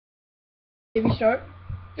Maybe start.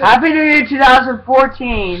 Happy New Year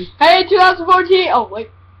 2014. Hey 2014. Oh wait.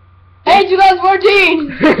 Hey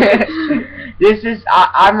 2014. This is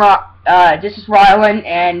this is Rylan,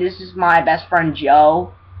 and this is my best friend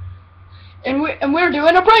Joe. And we're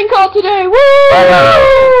doing a prank call today.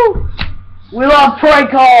 Woo! We love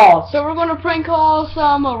prank calls. So we're gonna prank call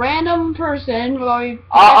some random person.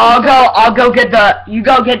 I'll go get the. You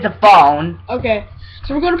go get the phone. Okay.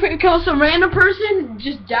 So we're gonna prank call some random person.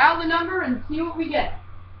 Just dial the number and see what we get.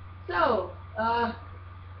 So,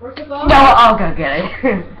 where's the phone? No, I'll go get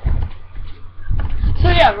it. So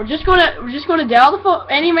yeah, we're just gonna dial the phone,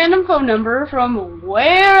 any random phone number from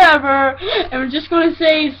wherever, and we're just gonna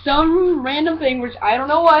say some random thing, which I don't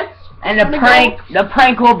know what. And the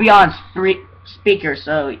prank will be on speaker,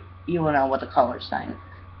 so you will know what the caller's saying.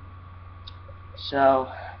 So.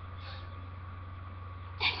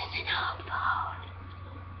 This is an old phone.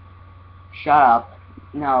 Shut up.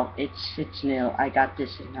 No, it's new. I got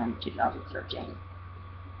this in 2013.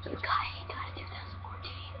 So You got it in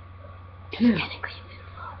 2014. Dude. Technically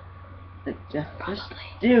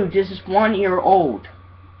Dude, this is 1 year old.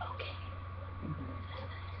 Okay.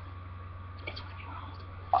 It's 1 year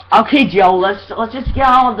old. Okay, Joe, let's just get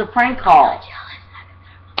on with the prank call.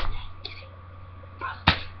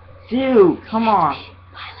 Dude, come on.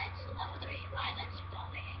 Violence, level 3, violence,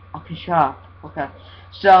 bullying. Okay, shut up. Okay.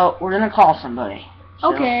 So, we're gonna call somebody.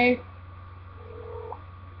 So, Okay.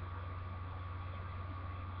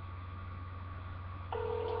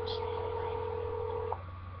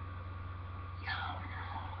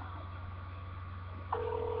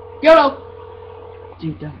 YOLO!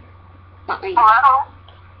 Dude, don't. Hello?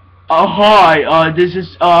 Oh, hi, this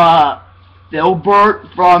is, Filbert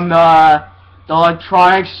from, the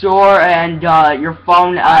electronics store, and, your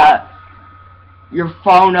phone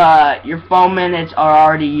minutes are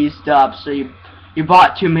already used up, so you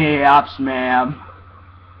bought too many apps, ma'am.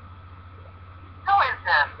 Who is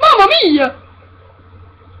this? Mamma mia!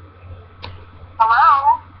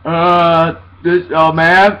 Hello?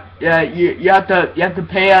 Ma'am, yeah, you have to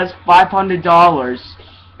pay us $500,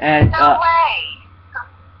 and, No way!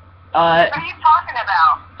 What are you talking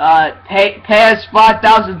about? pay us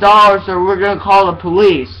 $5,000 or we're gonna call the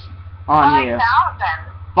police on you.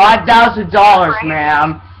 5,000? $5,000,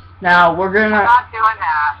 ma'am. Now, we're I'm gonna, not doing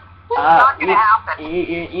that. It's not gonna happen.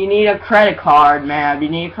 you need a credit card, ma'am. You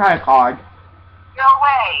need a credit card. No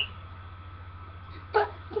way.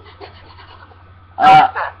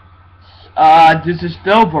 This is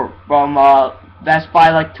Filbert from, Best Buy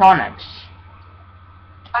Electronics.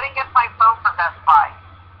 I didn't get my phone from Best Buy.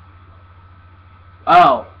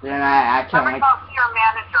 Oh, then I can't, Let me talk to your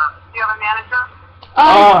manager. Do you have a manager?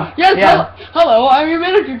 Yes, yeah. hello, I'm your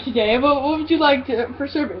manager today. What would you like for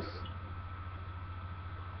service?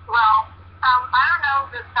 Well, I don't know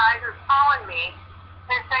this guy who's calling me.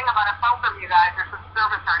 They're saying about a phone from you guys or some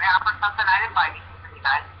service or an app or something. I didn't buy anything from you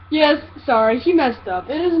guys. Yes, sorry, she messed up.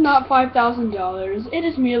 It is not $5,000. It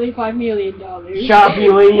is merely $5 million. Shut up,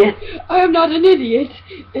 you idiot. I am not an idiot.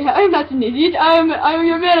 I am not an idiot. I am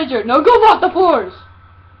your manager. Now go lock the floors.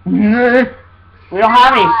 We don't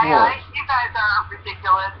have any floors. You guys are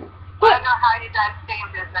ridiculous. I don't know how you guys stay in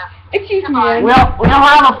business. Excuse me. We don't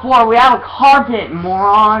have a floor. We have a carpet,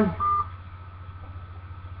 moron.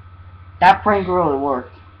 That prank really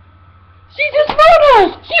worked. She just phoned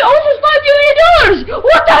us. She owes us $5 million.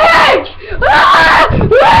 What the heck?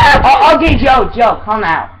 Okay, Joe, come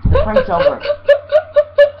out. The prank's over.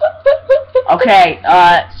 Okay,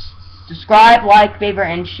 subscribe, like, favorite,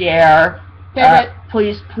 and share. Favorite.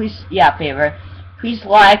 Please, yeah, favorite. Please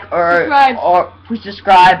like please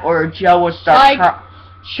subscribe or Joe will start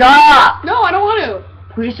Shut up! No, I don't want to.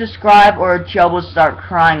 Please subscribe or Joe will start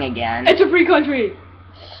crying again. It's a free country.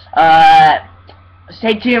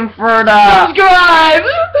 Stay tuned for the Subscribe!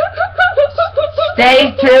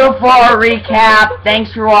 Stay tuned for a recap.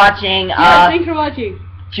 Thanks for watching. Yeah, thanks for watching.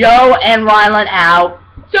 Joe and Rylan out.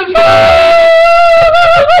 Subscribe!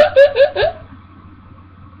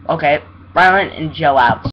 Okay, Rylan and Joe out.